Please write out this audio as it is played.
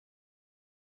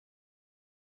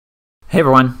Hey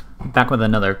everyone, back with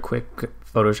another quick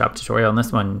Photoshop tutorial, and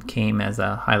this one came as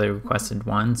a highly requested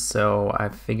one, so I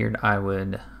figured I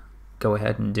would go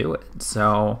ahead and do it.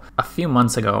 So a few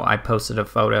months ago I posted a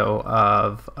photo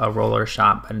of a roller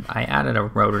shot, but I added a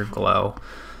rotor glow.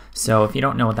 So if you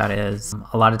don't know what that is,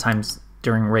 a lot of times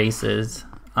during races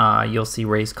you'll see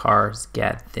race cars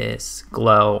get this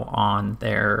glow on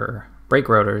their brake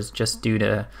rotors just due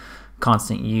to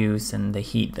constant use and the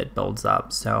heat that builds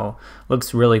up. So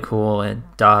looks really cool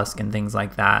at dusk and things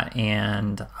like that,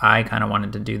 and I kind of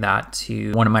wanted to do that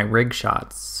to one of my rig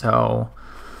shots, so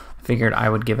I figured I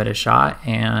would give it a shot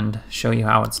and show you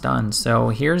how it's done. So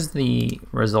here's the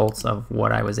results of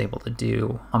what I was able to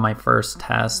do on my first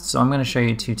test. So I'm going to show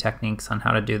you two techniques on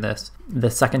how to do this. The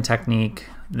second technique,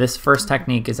 this first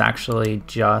technique is actually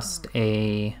just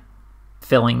a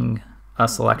filling a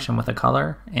selection with a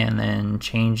color and then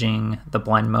changing the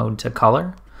blend mode to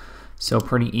color. So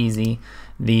pretty easy.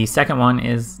 The second one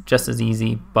is just as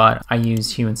easy, but I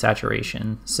use hue and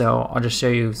saturation. So I'll just show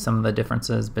you some of the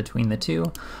differences between the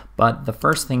two. But the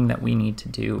first thing that we need to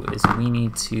do is we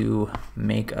need to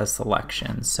make a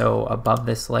selection. So above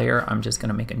this layer, I'm just going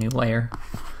to make a new layer,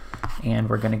 and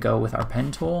we're going to go with our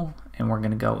pen tool and we're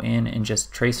going to go in and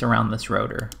just trace around this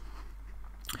rotor.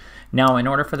 Now, in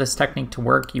order for this technique to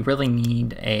work, you really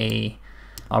need a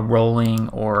rolling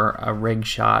or a rig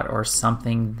shot or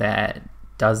something that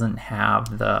doesn't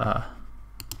have the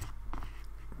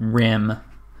rim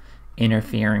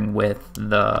interfering with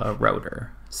the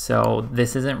rotor. So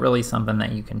this isn't really something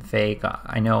that you can fake.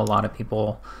 I know a lot of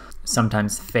people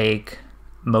sometimes fake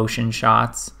motion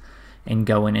shots and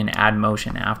go in and add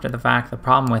motion after the fact. The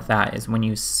problem with that is when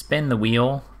you spin the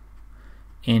wheel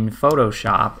in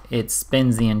Photoshop, it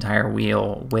spins the entire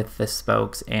wheel with the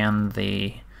spokes and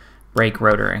the brake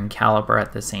rotor and caliper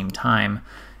at the same time,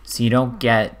 so you don't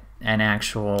get the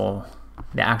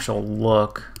actual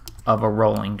look of a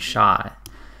rolling shot.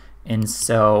 And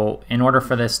so in order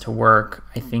for this to work,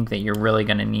 I think that you're really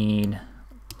going to need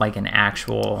like an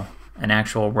actual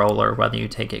roller, whether you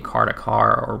take it car to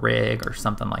car or rig or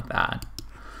something like that.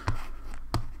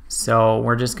 So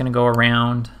we're just going to go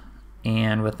around,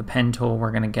 and with the pen tool we're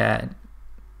going to get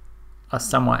a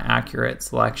somewhat accurate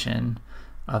selection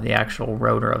of the actual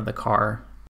rotor of the car.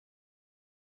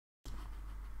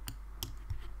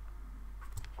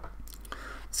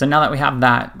 So now that we have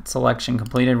that selection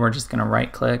completed, we're just going to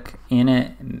right click in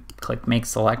it and click make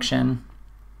selection.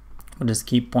 We'll just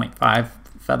keep 0.5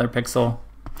 feather pixel,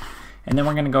 and then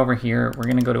we're going to go over here, we're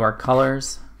going to go to our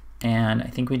colors, and I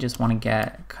think we just want to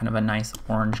get kind of a nice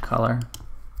orange color.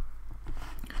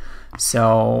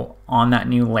 So on that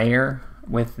new layer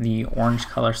with the orange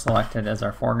color selected as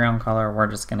our foreground color, we're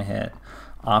just going to hit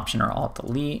Option or Alt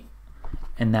Delete,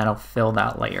 and that'll fill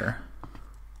that layer.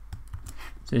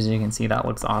 So as you can see, that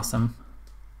looks awesome.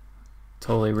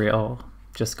 Totally real.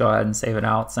 Just go ahead and save it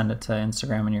out, send it to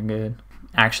Instagram, and you're good.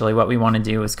 Actually, what we want to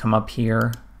do is come up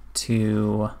here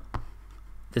to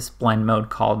this blend mode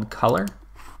called color,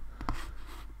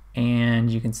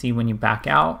 and you can see when you back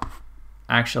out,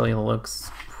 actually looks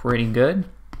pretty good.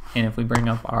 And if we bring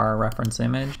up our reference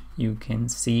image, you can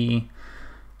see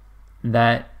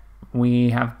that we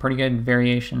have pretty good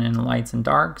variation in lights and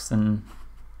darks, and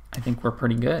I think we're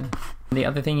pretty good. The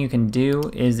other thing you can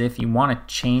do is if you want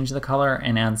to change the color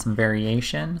and add some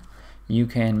variation, you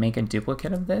can make a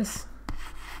duplicate of this,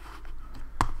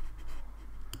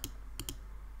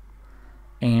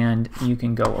 and you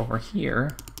can go over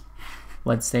here.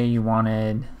 Let's say you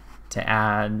wanted to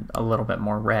add a little bit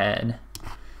more red.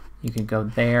 You could go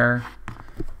there,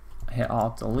 hit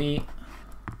Alt Delete,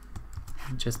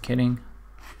 just kidding.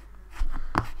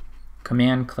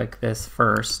 Command click this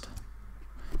first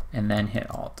and then hit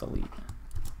Alt Delete.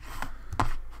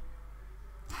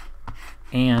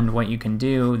 And what you can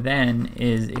do then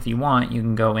is, if you want, you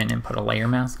can go in and put a layer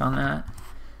mask on that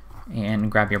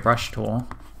and grab your brush tool,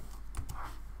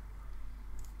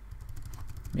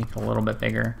 make it a little bit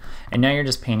bigger, and now you're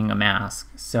just painting a mask.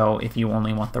 So if you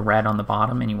only want the red on the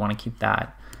bottom and you want to keep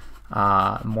that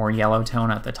more yellow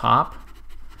tone at the top,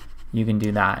 you can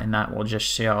do that, and that will just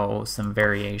show some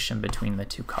variation between the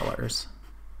two colors.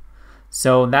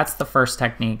 So that's the first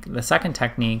technique. The second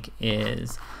technique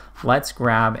is, let's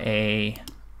grab an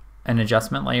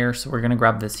adjustment layer. So we're going to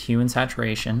grab this hue and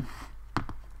saturation,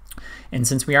 and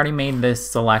since we already made this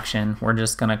selection, we're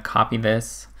just going to copy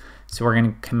this. So we're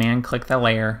going to command click the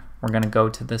layer, we're going to go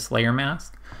to this layer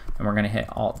mask, and we're going to hit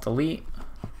Alt Delete.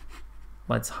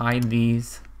 Let's hide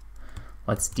these,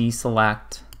 let's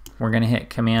deselect. We're going to hit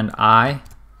Command I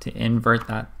to invert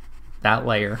that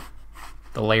layer,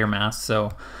 the layer mask.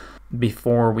 So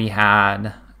before we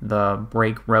had the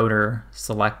brake rotor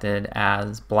selected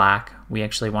as black. We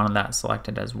actually wanted that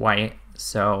selected as white,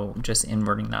 so just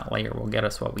inverting that layer will get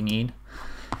us what we need.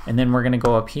 And then we're going to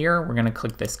go up here, we're going to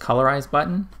click this colorize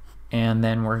button, and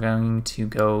then we're going to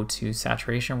go to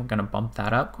saturation. We're going to bump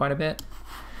that up quite a bit.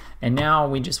 And now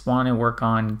we just want to work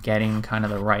on getting kind of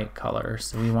the right color.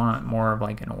 So we want more of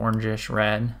like an orangish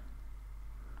red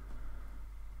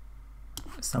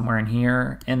somewhere in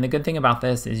here. And the good thing about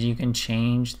this is you can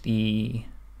change the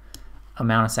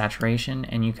amount of saturation,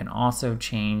 and you can also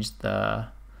change the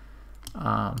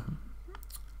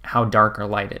how dark or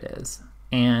light it is.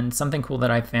 And something cool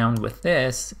that I found with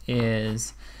this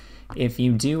is if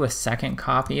you do a second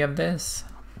copy of this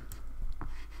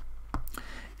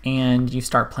and you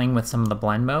start playing with some of the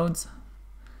blend modes,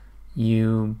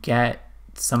 you get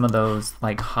some of those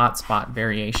like hotspot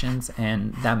variations,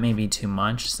 and that may be too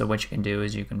much. So what you can do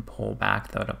is you can pull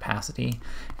back the opacity,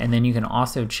 and then you can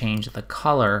also change the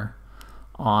color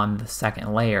on the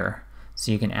second layer.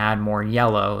 So you can add more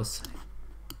yellows,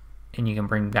 and you can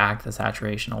bring back the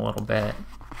saturation a little bit.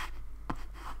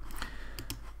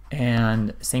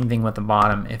 And same thing with the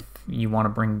bottom. If you want to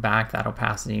bring back that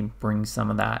opacity, bring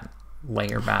some of that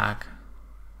layer back.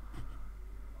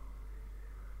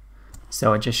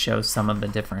 So it just shows some of the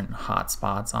different hot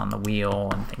spots on the wheel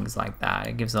and things like that.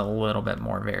 It gives a little bit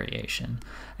more variation.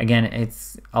 Again,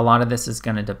 a lot of this is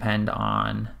going to depend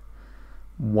on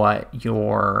what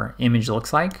your image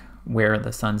looks like, where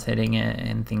the sun's hitting it,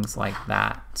 and things like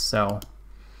that. So,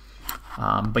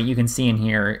 but you can see in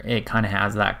here, it kind of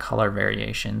has that color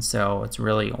variation. So it's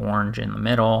really orange in the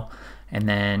middle, and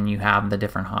then you have the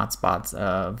different hotspots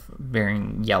of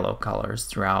varying yellow colors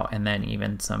throughout, and then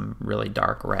even some really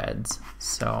dark reds.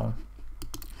 So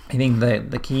I think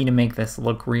the key to make this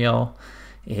look real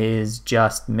is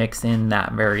just mix in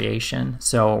that variation.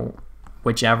 So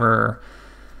whichever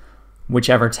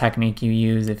technique you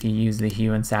use, if you use the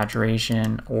hue and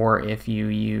saturation, or if you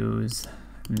use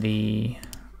the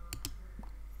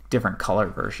different color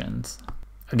versions.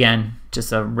 Again,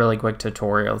 just a really quick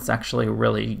tutorial. It's actually a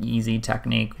really easy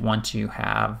technique once you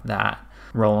have that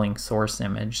rolling source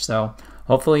image. So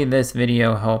hopefully this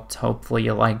video helped. Hopefully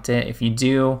you liked it. If you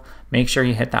do, make sure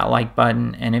you hit that like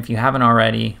button. And if you haven't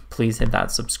already, please hit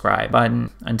that subscribe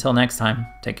button. Until next time,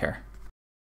 take care.